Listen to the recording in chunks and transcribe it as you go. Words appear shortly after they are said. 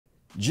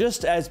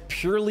just as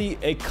purely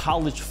a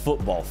college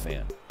football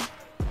fan,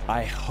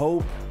 I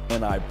hope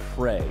and I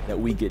pray that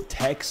we get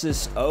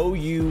Texas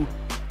OU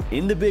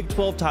in the Big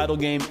 12 title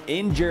game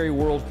in Jerry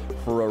World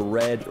for a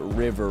Red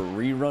River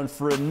rerun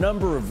for a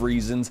number of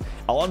reasons.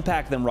 I'll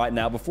unpack them right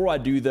now. Before I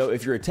do, though,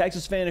 if you're a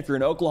Texas fan, if you're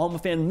an Oklahoma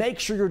fan, make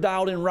sure you're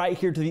dialed in right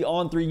here to the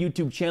On3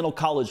 YouTube channel,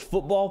 College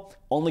Football.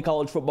 Only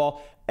college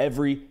football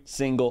every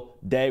single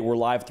day. We're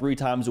live 3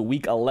 times a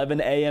week,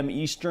 11 a.m.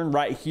 Eastern,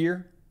 right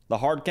here. The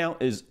hard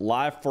count is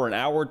live for an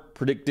hour,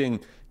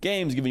 predicting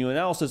games, giving you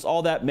analysis,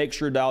 all that. Make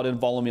sure you're dialed in.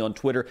 Follow me on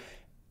Twitter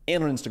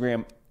and on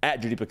Instagram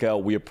at JD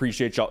Piquel. We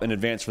appreciate y'all in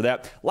advance for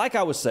that. Like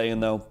I was saying,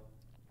 though,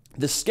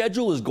 the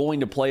schedule is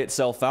going to play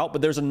itself out,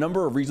 but there's a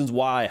number of reasons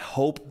why I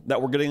hope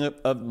that we're getting a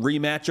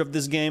rematch of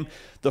this game.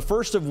 The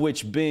first of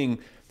which being,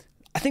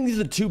 I think these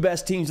are the 2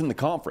 best teams in the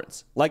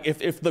conference. Like,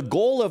 if the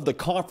goal of the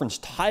conference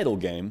title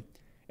game,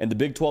 and the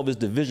Big 12 is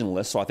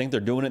divisionless, so I think they're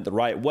doing it the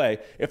right way.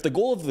 If the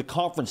goal of the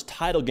conference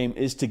title game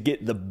is to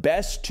get the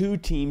best 2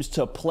 teams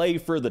to play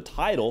for the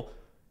title,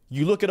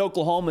 you look at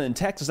Oklahoma and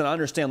Texas, and I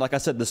understand, like I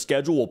said, the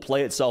schedule will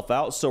play itself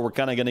out, so we're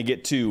kind of going to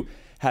get to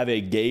have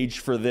a gauge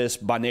for this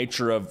by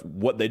nature of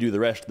what they do the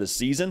rest of the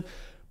season.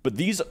 But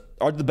these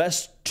are the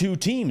best 2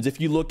 teams if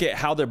you look at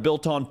how they're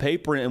built on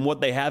paper and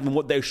what they have and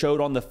what they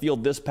showed on the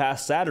field this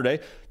past Saturday.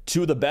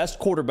 2 of the best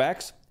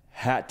quarterbacks.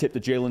 Hat tip to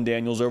Jalen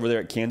Daniels over there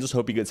at Kansas.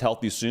 Hope he gets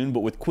healthy soon.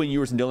 But with Quinn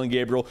Ewers and Dylan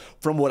Gabriel,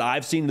 from what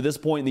I've seen to this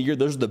point in the year,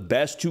 those are the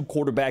best 2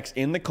 quarterbacks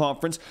in the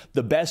conference,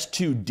 the best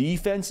 2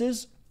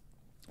 defenses.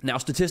 Now,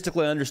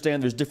 statistically, I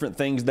understand there's different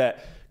things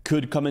that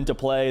could come into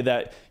play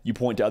that you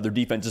point to other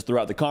defenses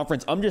throughout the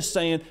conference. I'm just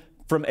saying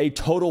from a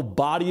total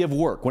body of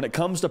work, when it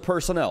comes to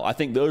personnel, I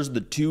think those are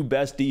the 2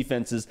 best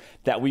defenses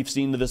that we've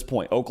seen to this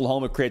point.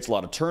 Oklahoma creates a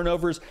lot of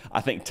turnovers.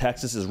 I think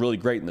Texas is really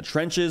great in the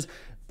trenches.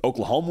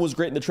 Oklahoma was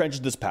great in the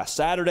trenches this past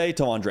Saturday.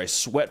 T'Vondre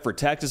Sweat for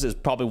Texas is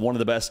probably one of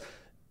the best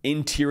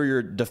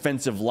interior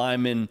defensive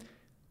linemen,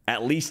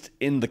 at least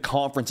in the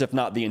conference, if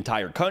not the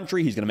entire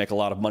country. He's going to make a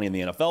lot of money in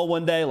the NFL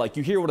one day. Like,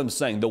 you hear what I'm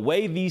saying. The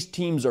way these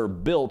teams are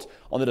built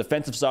on the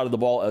defensive side of the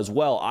ball as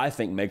well, I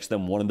think makes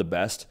them one of the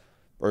best,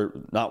 or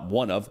not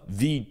one of,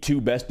 the 2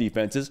 best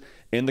defenses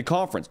in the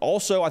conference.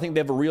 Also, I think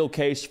they have a real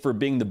case for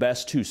being the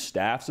best 2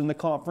 staffs in the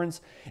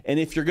conference. And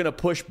if you're going to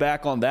push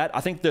back on that,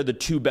 I think they're the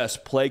 2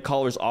 best play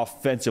callers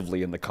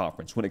offensively in the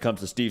conference when it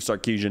comes to Steve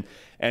Sarkisian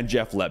and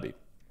Jeff Lebby.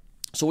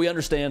 So we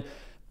understand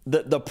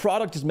the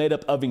product is made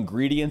up of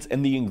ingredients,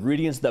 and the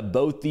ingredients that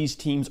both these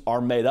teams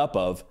are made up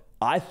of,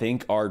 I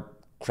think, are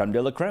creme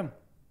de la creme.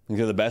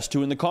 They're the best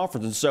 2 in the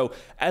conference. And so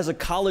as a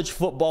college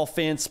football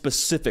fan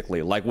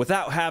specifically, like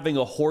without having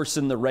a horse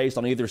in the race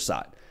on either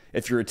side,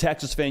 if you're a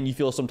Texas fan, you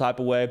feel some type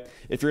of way.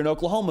 If you're an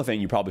Oklahoma fan,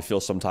 you probably feel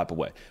some type of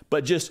way.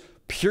 But just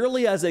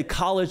purely as a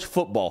college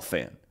football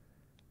fan,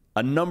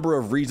 a number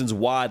of reasons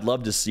why I'd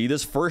love to see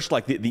this. First,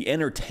 like the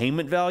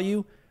entertainment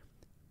value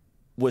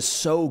was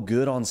so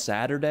good on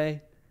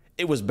Saturday.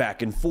 It was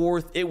back and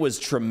forth. It was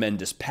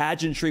tremendous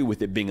pageantry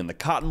with it being in the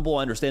Cotton Bowl.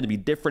 I understand it'd be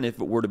different if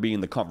it were to be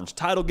in the conference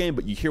title game,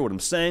 but you hear what I'm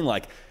saying.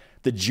 Like,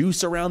 the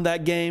juice around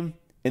that game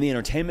and the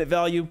entertainment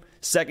value,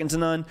 second to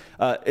none.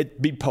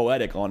 It'd be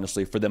poetic,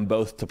 honestly, for them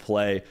both to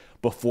play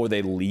before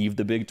they leave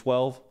the Big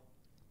 12.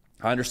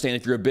 I understand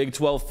if you're a Big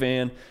 12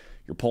 fan,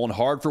 you're pulling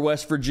hard for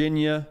West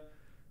Virginia.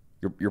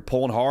 You're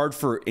pulling hard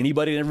for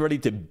anybody and everybody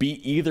to beat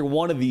either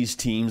one of these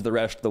teams the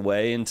rest of the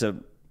way and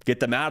to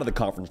get them out of the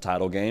conference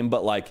title game.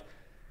 But, like,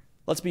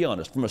 let's be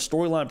honest, from a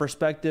storyline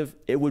perspective,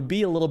 it would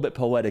be a little bit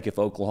poetic if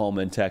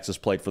Oklahoma and Texas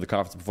played for the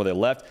conference before they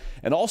left.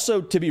 And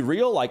also, to be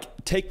real,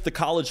 like, take the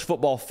college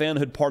football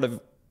fanhood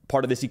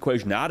part of this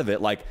equation out of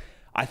it. Like,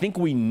 I think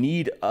we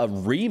need a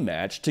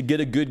rematch to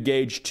get a good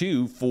gauge,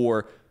 too,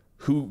 for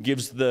who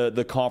gives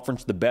the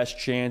conference the best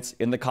chance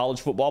in the college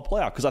football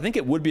playoff. Because I think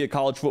it would be a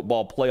college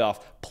football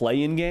playoff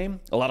play-in game.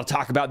 A lot of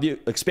talk about the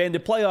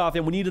expanded playoff,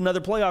 and we need another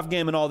playoff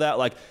game and all that.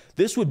 Like,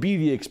 this would be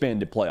the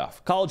expanded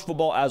playoff. College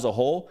football as a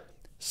whole,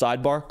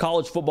 sidebar,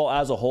 college football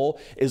as a whole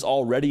is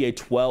already a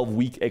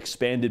 12-week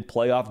expanded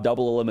playoff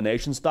double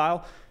elimination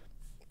style.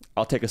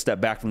 I'll take a step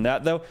back from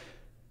that, though.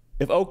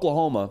 If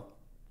Oklahoma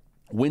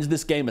wins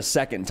this game a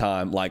second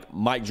time, like,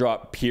 mic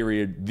drop,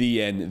 period,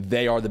 the end,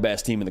 they are the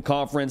best team in the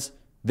conference.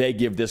 They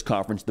give this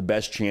conference the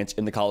best chance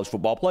in the college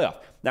football playoff.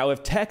 Now,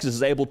 if Texas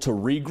is able to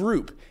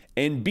regroup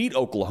and beat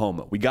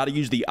Oklahoma, we got to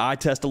use the eye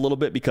test a little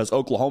bit, because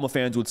Oklahoma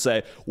fans would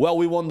say, well,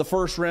 we won the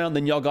first round,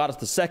 then y'all got us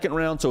the second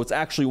round, so it's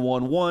actually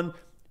 1-1.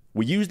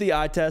 We use the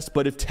eye test,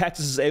 but if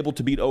Texas is able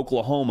to beat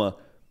Oklahoma,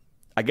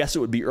 I guess it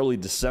would be early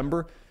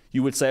December,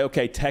 you would say,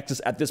 okay, Texas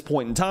at this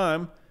point in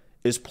time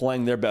is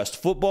playing their best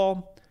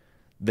football.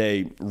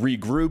 They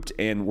regrouped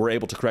and were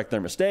able to correct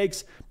their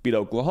mistakes, beat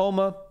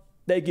Oklahoma.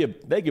 They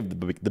give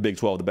the Big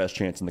 12 the best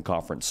chance in the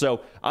conference.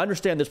 So I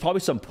understand there's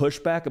probably some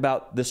pushback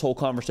about this whole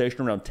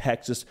conversation around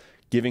Texas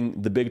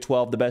giving the Big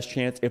 12 the best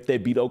chance if they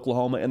beat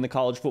Oklahoma in the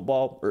college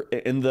football, or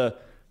if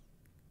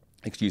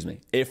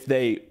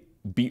they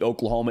beat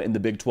Oklahoma in the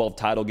Big 12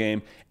 title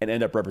game and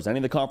end up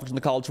representing the conference in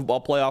the college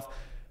football playoff.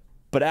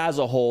 But as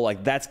a whole,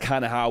 like, that's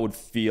kind of how I would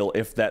feel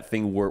if that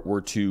thing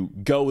were to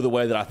go the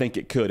way that I think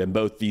it could, and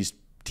both these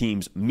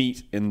teams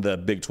meet in the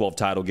Big 12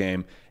 title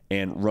game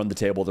and run the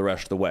table the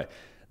rest of the way.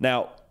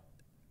 Now,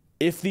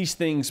 if these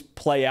things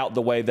play out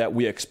the way that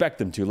we expect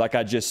them to, like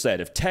I just said,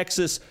 if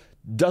Texas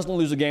doesn't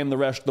lose a game the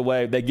rest of the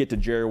way, they get to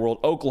Jerry World.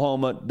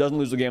 Oklahoma doesn't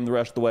lose a game the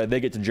rest of the way, they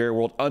get to Jerry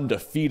World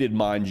undefeated,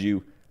 mind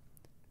you.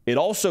 It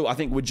also, I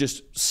think, would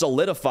just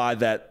solidify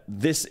that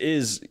this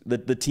is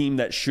the team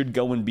that should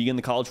go and be in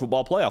the college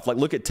football playoff. Like,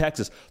 look at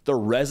Texas. The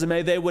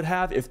resume they would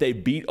have if they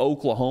beat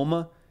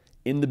Oklahoma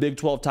in the Big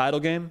 12 title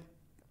game.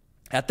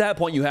 At that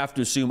point, you have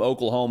to assume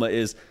Oklahoma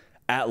is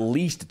at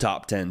least a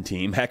top 10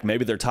 team. Heck,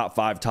 maybe they're top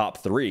 5, top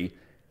 3.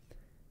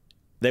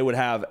 They would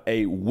have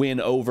a win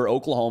over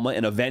Oklahoma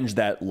and avenge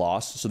that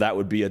loss. So that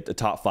would be a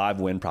top 5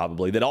 win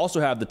probably. They'd also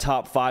have the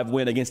top 5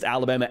 win against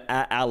Alabama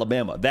at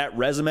Alabama. That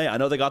resume, I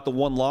know they got the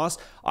one loss.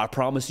 I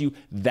promise you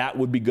that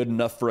would be good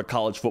enough for a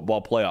college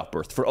football playoff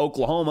berth. For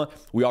Oklahoma,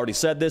 we already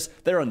said this,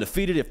 they're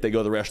undefeated if they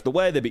go the rest of the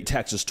way. They beat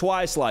Texas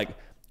twice. Like,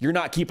 you're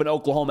not keeping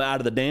Oklahoma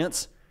out of the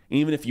dance.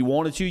 Even if you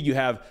wanted to, you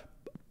have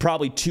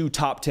probably 2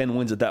 top 10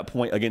 wins at that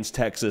point against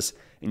Texas.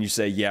 And you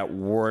say, yeah,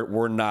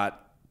 we're not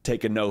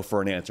take a no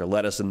for an answer.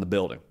 Let us in the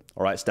building.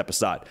 All right, step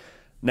aside.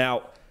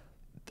 Now,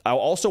 I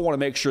also want to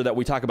make sure that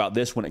we talk about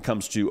this when it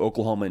comes to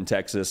Oklahoma and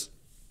Texas.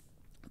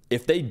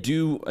 If they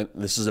do,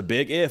 this is a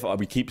big if,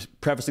 we keep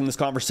prefacing this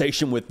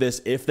conversation with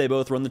this, if they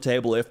both run the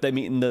table, if they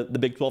meet in the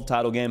Big 12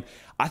 title game,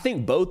 I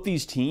think both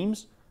these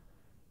teams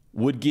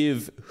would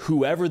give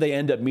whoever they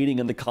end up meeting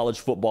in the college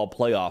football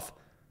playoff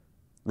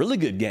really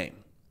good game.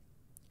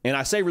 And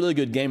I say really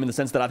good game in the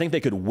sense that I think they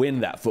could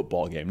win that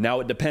football game. Now,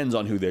 it depends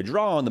on who they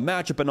draw on the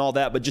matchup and all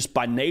that, but just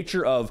by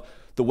nature of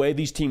the way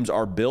these teams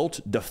are built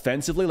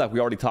defensively, like we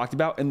already talked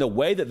about, and the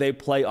way that they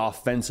play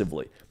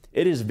offensively,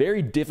 it is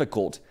very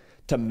difficult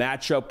to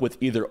match up with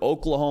either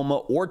Oklahoma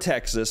or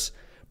Texas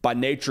by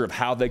nature of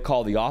how they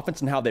call the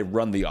offense and how they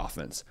run the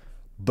offense.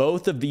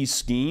 Both of these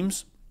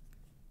schemes,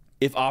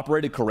 if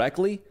operated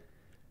correctly,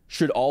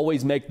 should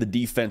always make the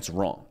defense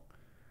wrong.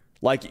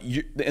 Like,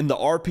 in the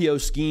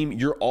RPO scheme,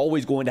 you're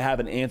always going to have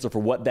an answer for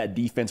what that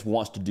defense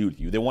wants to do to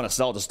you. They want to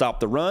sell it to stop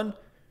the run.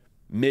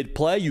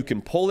 Mid-play, you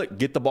can pull it,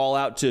 get the ball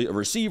out to a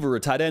receiver, a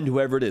tight end,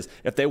 whoever it is.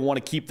 If they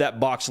want to keep that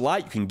box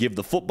light, you can give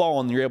the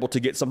football and you're able to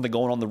get something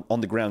going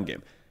on the ground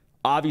game.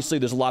 Obviously,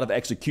 there's a lot of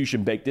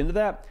execution baked into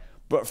that,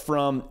 but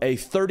from a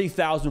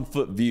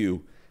 30,000-foot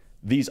view,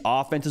 these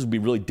offenses would be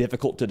really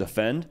difficult to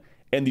defend,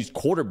 and these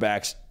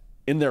quarterbacks,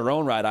 in their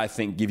own right, I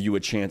think, give you a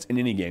chance in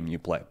any game you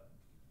play,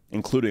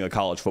 including a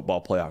college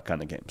football playoff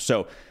kind of game.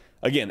 So,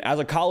 again, as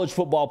a college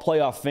football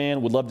playoff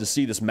fan, would love to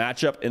see this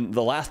matchup. And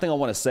the last thing I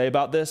want to say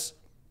about this,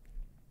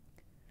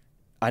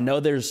 I know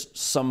there's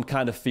some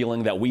kind of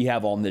feeling that we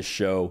have on this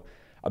show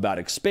about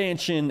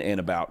expansion and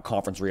about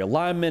conference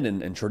realignment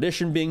and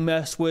tradition being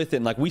messed with.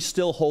 And, like, we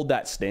still hold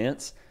that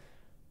stance.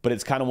 But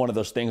it's kind of one of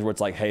those things where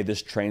it's like, hey,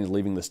 this train is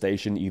leaving the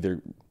station.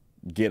 Either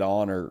get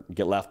on or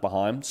get left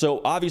behind.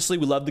 So, obviously,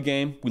 we love the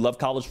game. We love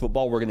college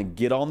football. We're going to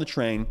get on the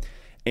train.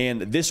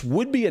 And this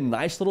would be a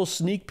nice little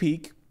sneak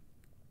peek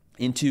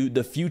into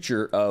the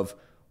future of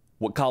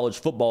what college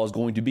football is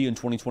going to be in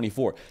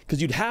 2024.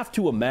 Because you'd have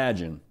to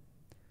imagine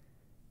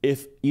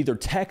if either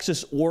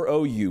Texas or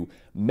OU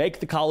make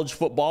the college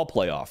football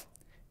playoff,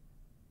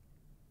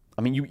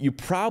 I mean, you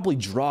probably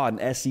draw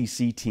an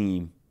SEC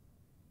team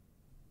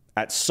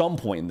at some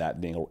point in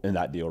that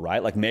deal,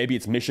 right? Like, maybe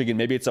it's Michigan,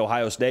 maybe it's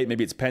Ohio State,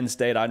 maybe it's Penn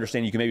State. I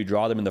understand you can maybe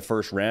draw them in the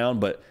first round,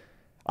 but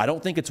I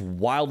don't think it's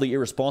wildly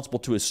irresponsible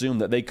to assume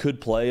that they could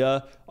play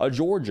a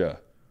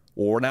Georgia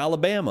or an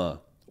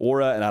Alabama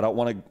or and I don't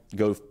want to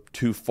go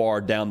too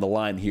far down the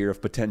line here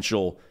of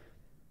potential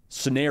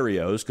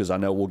scenarios because I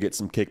know we'll get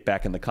some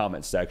kickback in the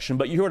comments section,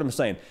 but you hear what I'm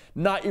saying.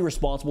 Not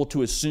irresponsible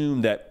to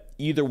assume that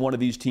either one of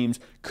these teams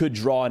could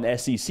draw an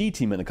SEC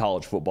team in the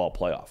college football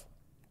playoff.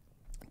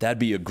 That'd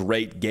be a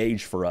great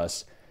gauge for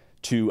us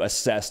to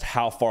assess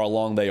how far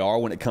along they are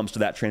when it comes to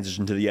that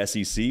transition to the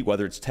SEC,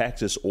 whether it's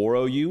Texas or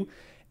OU.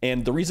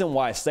 And the reason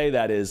why I say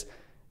that is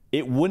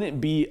it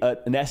wouldn't be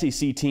an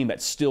SEC team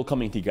that's still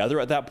coming together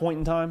at that point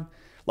in time.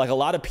 Like, a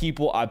lot of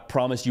people, I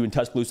promise you, in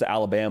Tuscaloosa,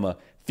 Alabama,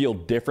 feel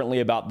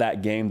differently about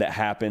that game that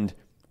happened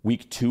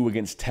week 2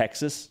 against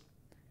Texas.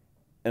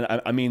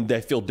 And I mean,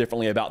 they feel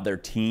differently about their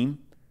team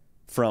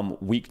from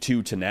week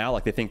 2 to now.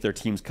 Like, they think their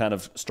team's kind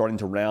of starting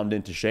to round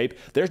into shape.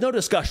 There's no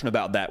discussion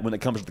about that when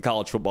it comes to the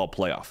college football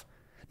playoff.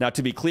 Now,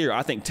 to be clear,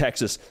 I think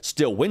Texas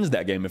still wins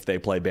that game if they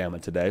play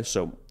Bama today.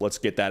 So let's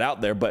get that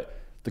out there. But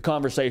the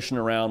conversation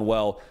around,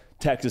 well,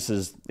 Texas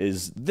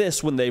is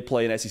this when they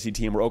play an SEC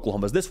team, or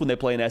Oklahoma is this when they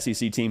play an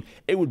SEC team,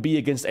 it would be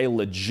against a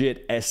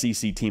legit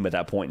SEC team at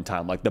that point in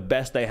time, like the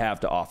best they have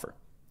to offer.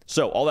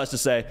 So all that's to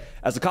say,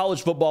 as a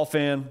college football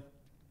fan,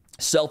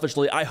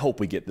 selfishly, I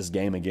hope we get this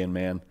game again,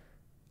 man.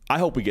 I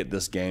hope we get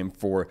this game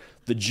for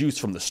the juice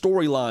from the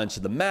storylines to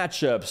the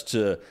matchups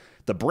to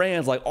the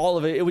brands, like all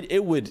of it.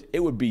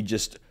 It would be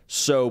just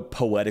so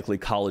poetically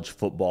college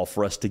football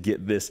for us to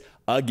get this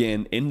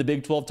again in the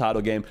Big 12 title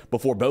game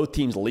before both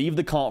teams leave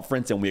the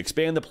conference and we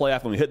expand the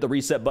playoff and we hit the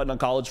reset button on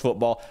college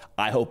football.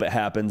 I hope it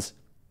happens.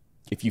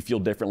 If you feel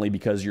differently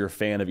because you're a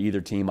fan of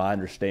either team, I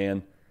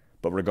understand.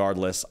 But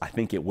regardless, I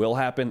think it will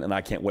happen, and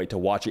I can't wait to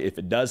watch it if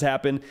it does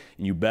happen.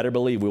 And you better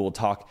believe we will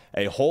talk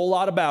a whole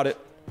lot about it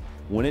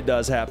when it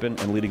does happen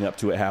and leading up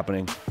to it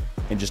happening,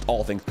 and just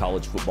all things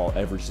college football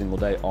every single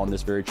day on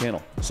this very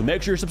channel. So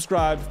make sure you're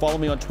subscribed. Follow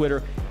me on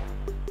Twitter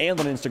and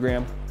on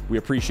Instagram. We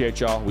appreciate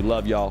y'all. We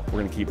love y'all. We're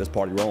going to keep this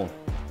party rolling.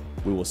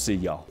 We will see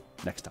y'all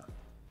next time.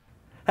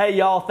 Hey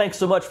y'all, thanks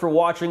so much for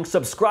watching.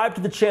 Subscribe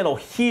to the channel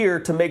here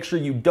to make sure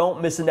you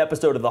don't miss an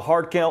episode of The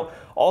Hard Count.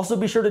 Also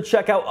be sure to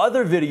check out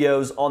other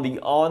videos on the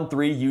On3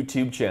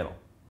 YouTube channel.